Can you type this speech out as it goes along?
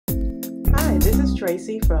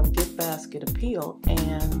Tracy from GiftBasketappeal,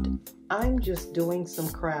 and I'm just doing some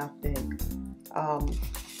crafting.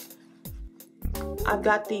 I've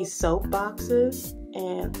got these soap boxes,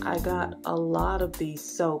 and I got a lot of these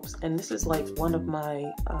soaps, and this is like one of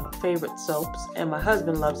my favorite soaps, and my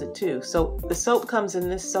husband loves it too. So the soap comes in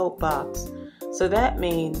this soap box, so that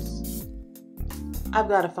means I've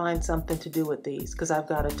got to find something to do with these because I've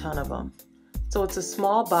got a ton of them. So it's a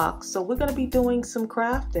small box, so we're going to be doing some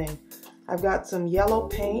crafting. I've got some yellow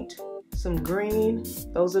paint, some green.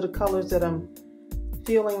 Those are the colors that I'm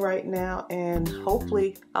feeling right now, and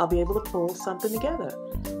hopefully I'll be able to pull something together.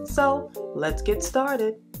 So let's get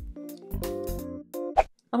started.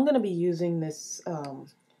 I'm going to be using this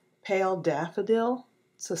pale Daffodil.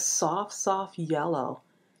 It's a soft yellow.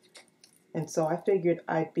 And so I figured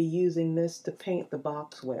I'd be using this to paint the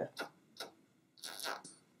box with.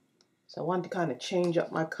 So I wanted to kind of change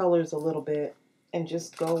up my colors a little bit and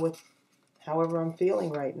just go with however I'm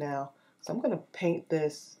feeling right now. So I'm going to paint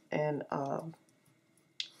this and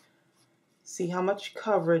see how much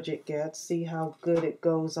coverage it gets, see how good it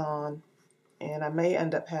goes on. And I may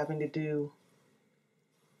end up having to do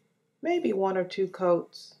maybe 1 or 2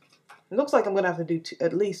 coats. It looks like I'm going to have to do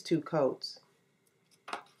at least 2 coats.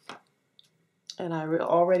 And I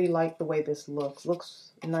already like the way this looks.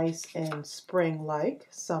 Looks nice and spring-like,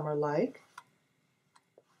 summer-like.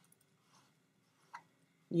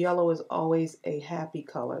 Yellow is always a happy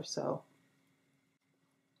color, so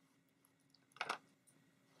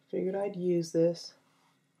figured I'd use this.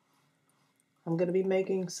 I'm going to be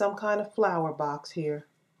making some kind of flower box here.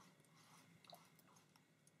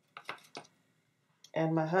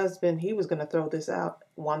 And my husband, he was going to throw this out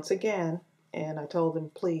once again, and I told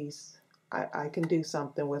him, please, I can do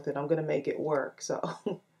something with it. I'm going to make it work. So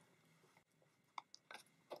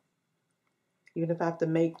even if I have to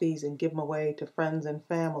make these and give them away to friends and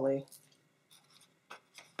family,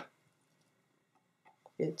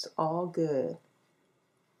 it's all good.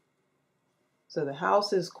 So the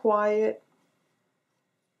house is quiet.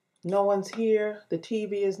 No one's here. The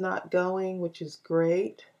TV is not going, which is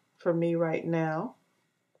great for me right now,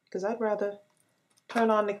 because I'd rather turn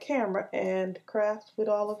on the camera and craft with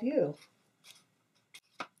all of you.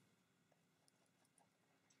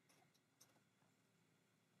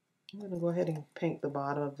 I'm going to go ahead and paint the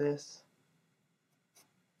bottom of this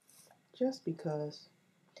just because.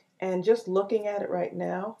 And just looking at it right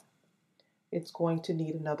now, it's going to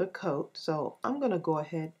need another coat. So I'm going to go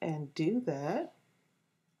ahead and do that.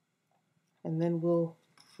 And then we'll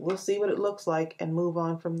see what it looks like and move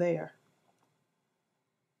on from there.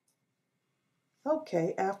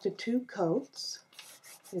 Okay, after 2 coats,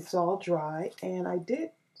 it's all dry, and I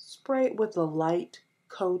did spray it with a light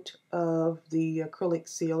coat of the acrylic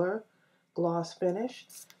sealer gloss finish,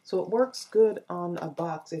 so it works good on a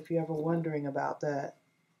box if you're ever wondering about that.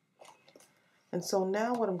 And so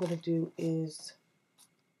now what I'm going to do is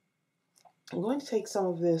I'm going to take some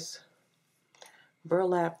of this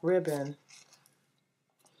burlap ribbon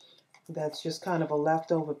that's just kind of a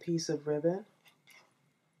leftover piece of ribbon.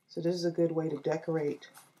 So this is a good way to decorate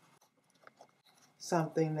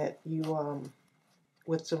something that you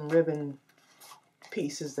with some ribbon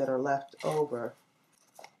pieces that are left over.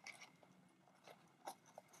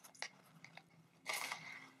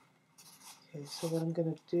 Okay, so what I'm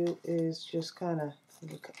going to do is just kind of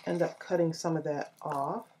end up cutting some of that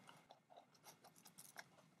off.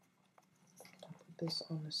 Put this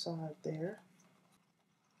on the side there.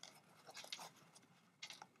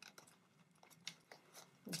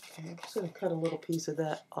 Okay, I'm just going to cut a little piece of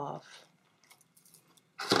that off.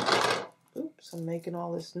 Oops, I'm making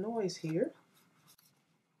all this noise here.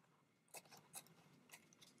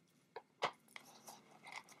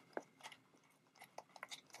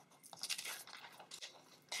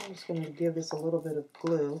 I'm just going to give this a little bit of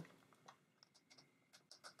glue.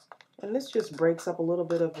 And this just breaks up a little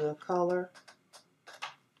bit of the color,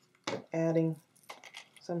 adding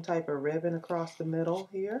some type of ribbon across the middle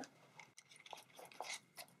here.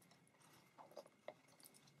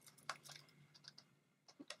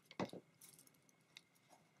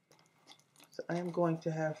 So I am going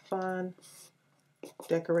to have fun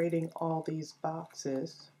decorating all these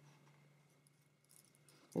boxes.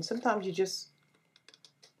 And sometimes you just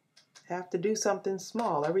have to do something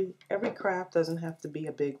small. Every craft doesn't have to be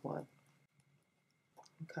a big one.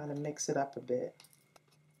 And kind of mix it up a bit.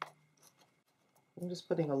 I'm just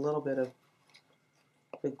putting a little bit of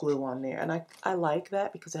the glue on there, and I like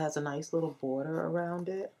that because it has a nice little border around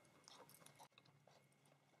it.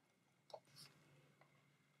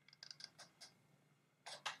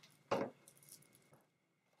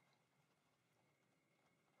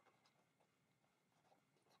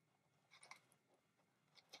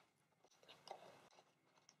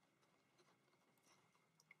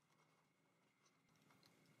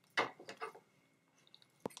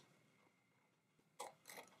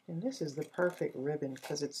 And this is the perfect ribbon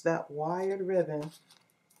because it's that wired ribbon.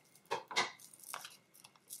 Go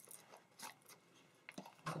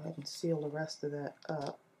ahead and seal the rest of that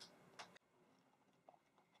up.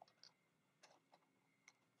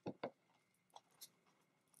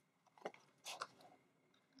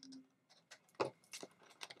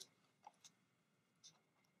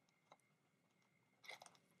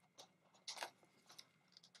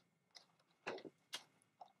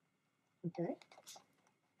 Okay.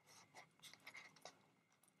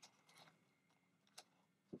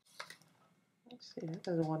 Let's see, that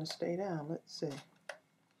doesn't want to stay down. Let's see.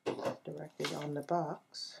 Directly on the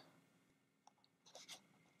box.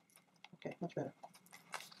 Okay, much better.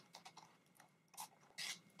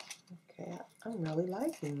 Okay, I'm really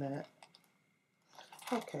liking that.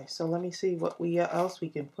 Okay, so let me see what else we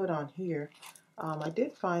can put on here. I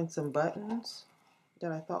did find some buttons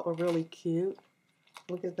that I thought were really cute.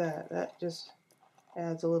 Look at that. That just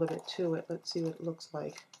adds a little bit to it. Let's see what it looks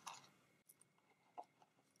like.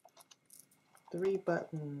 3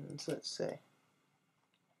 buttons, let's see.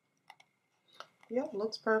 Yep,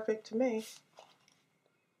 looks perfect to me.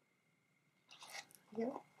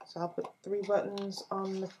 Yep, so I'll put 3 buttons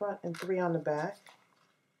on the front and 3 on the back.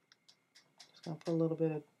 Just gonna put a little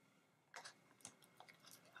bit of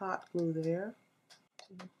hot glue there.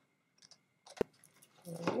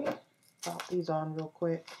 Alright, pop these on real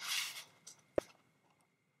quick.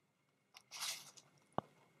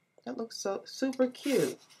 That looks so super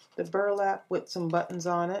cute. The burlap with some buttons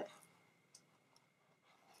on it.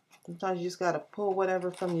 Sometimes you just gotta pull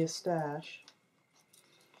whatever from your stash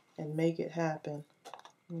and make it happen.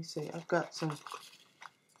 Let me see, I've got some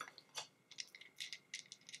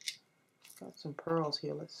pearls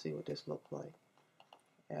here. Let's see what this looks like.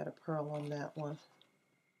 Add a pearl on that one.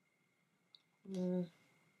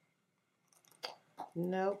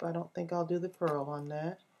 Nope, I don't think I'll do the pearl on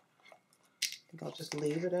that. I think I'll just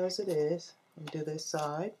leave it as it is and do this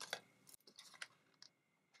side.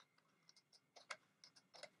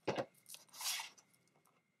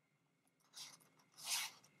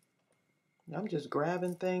 I'm just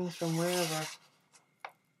grabbing things from wherever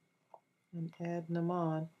and adding them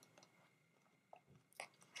on.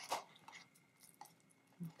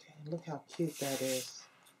 Okay, look how cute that is.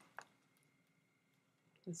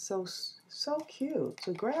 It's so cute.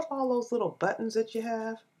 So grab all those little buttons that you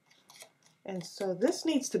have. And so this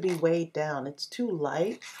needs to be weighed down. It's too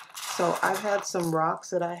light. So I've had some rocks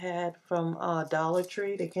that I had from Dollar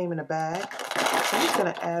Tree. They came in a bag. So I'm just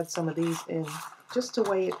going to add some of these in just to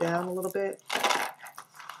weigh it down a little bit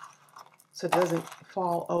so it doesn't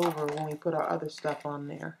fall over when we put our other stuff on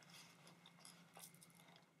there.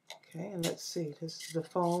 Okay, and let's see. This is the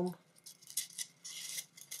foam. See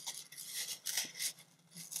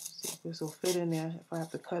if this will fit in there if I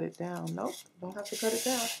have to cut it down. Nope, don't have to cut it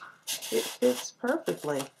down. It fits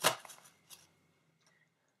perfectly.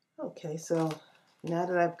 Okay, so now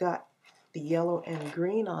that I've got the yellow and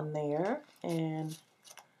green on there and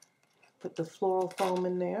put the floral foam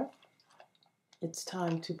in there, it's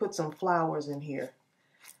time to put some flowers in here.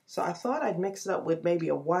 So I thought I'd mix it up with maybe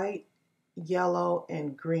a white, yellow,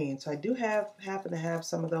 and green. So I do happen to have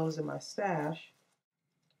some of those in my stash.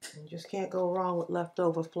 You just can't go wrong with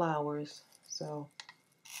leftover flowers. So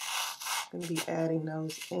I'm going to be adding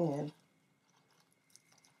those in.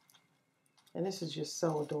 And this is just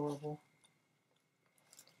so adorable.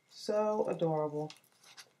 So adorable.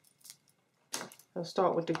 I'll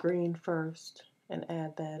start with the green first and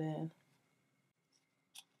add that in.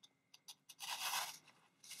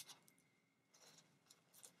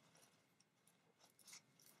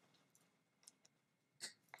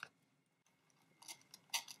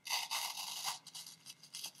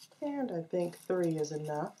 And I think 3 is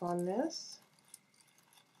enough on this.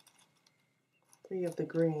 3 of the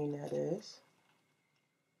green, that is.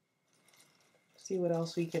 See what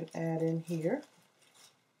else we can add in here.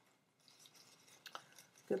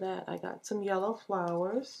 Look at that, I got some yellow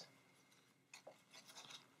flowers.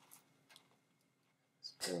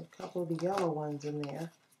 Let's put a couple of the yellow ones in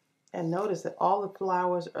there. And notice that all the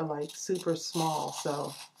flowers are like super small,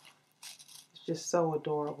 so it's just so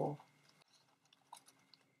adorable.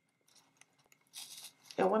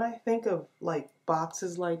 And when I think of like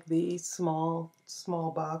boxes like these, small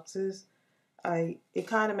boxes, it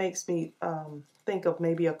kind of makes me think of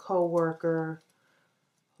maybe a coworker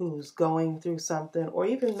who's going through something, or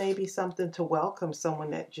even maybe something to welcome someone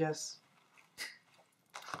that just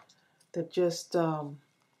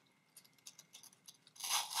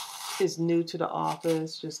is new to the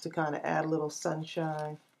office, just to kind of add a little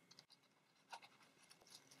sunshine.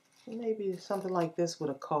 Maybe something like this with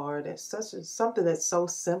a card. It's something that's so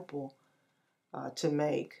simple, to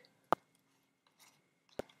make.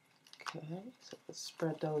 Okay, so let's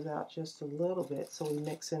spread those out just a little bit so we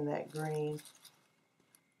mix in that green.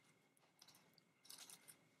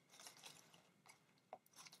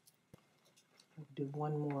 I'll do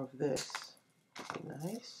one more of this. Be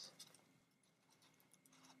nice.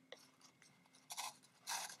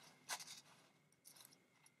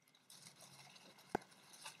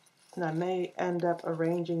 And I may end up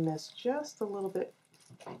arranging this just a little bit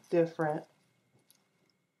different.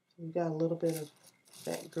 We've got a little bit of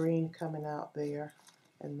that green coming out there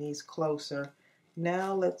and these closer.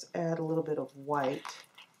 Now let's add a little bit of white.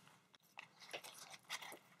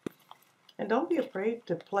 And don't be afraid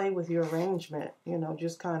to play with your arrangement. You know,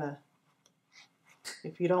 just kind of,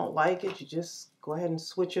 if you don't like it, you just go ahead and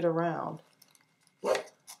switch it around.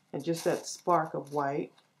 And just that spark of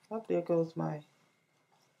white. Oh, there goes my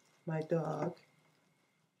dog.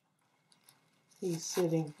 He's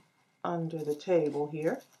sitting under the table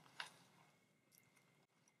here.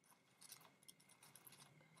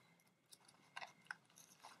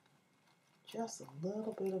 Just a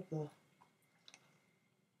little bit of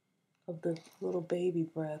the little baby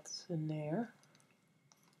breaths in there.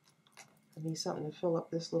 I need something to fill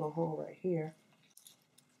up this little hole right here.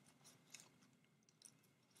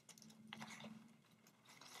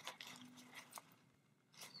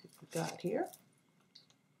 See what we got here.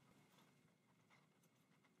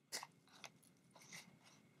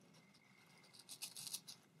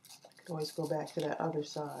 I can always go back to that other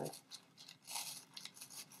side.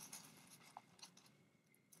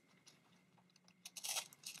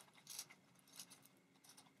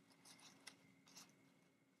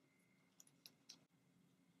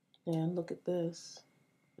 And look at this,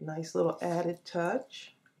 nice little added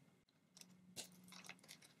touch.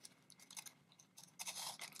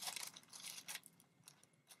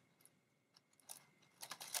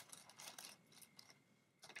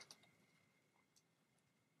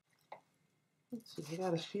 Let's see, we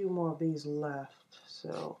got a few more of these left,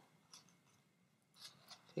 so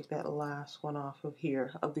take that last one off of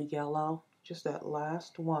here, of the yellow, just that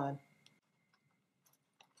last one.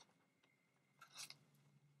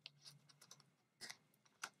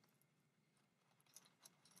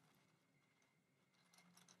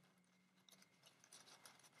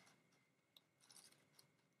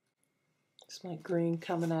 It's my green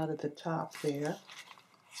coming out of the top there.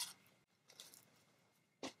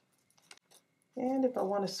 And if I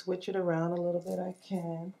want to switch it around a little bit, I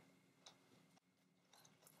can.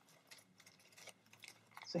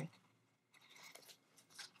 See,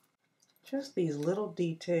 just these little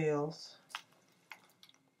details.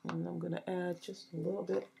 And I'm going to add just a little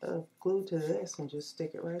bit of glue to this and just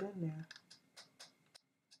stick it right in there.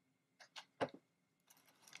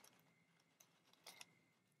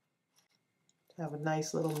 Have a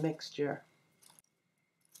nice little mixture.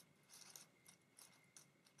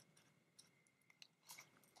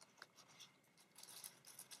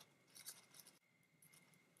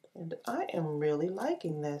 And I am really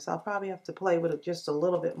liking this. I'll probably have to play with it just a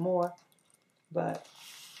little bit more, but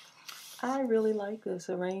I really like this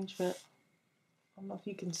arrangement. I don't know if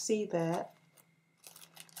you can see that.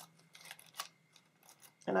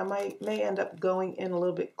 And I may end up going in a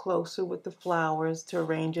little bit closer with the flowers to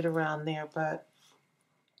arrange it around there, but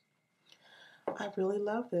I really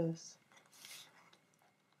love this.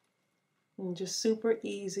 And just super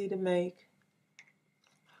easy to make.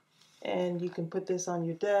 And you can put this on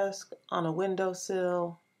your desk, on a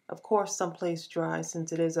windowsill, of course someplace dry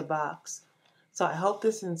since it is a box. So I hope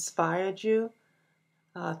this inspired you.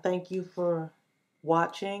 Thank you for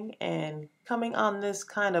watching and coming on this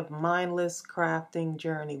kind of mindless crafting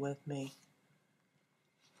journey with me.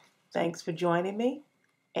 Thanks for joining me,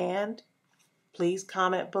 and please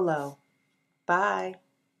comment below. Bye.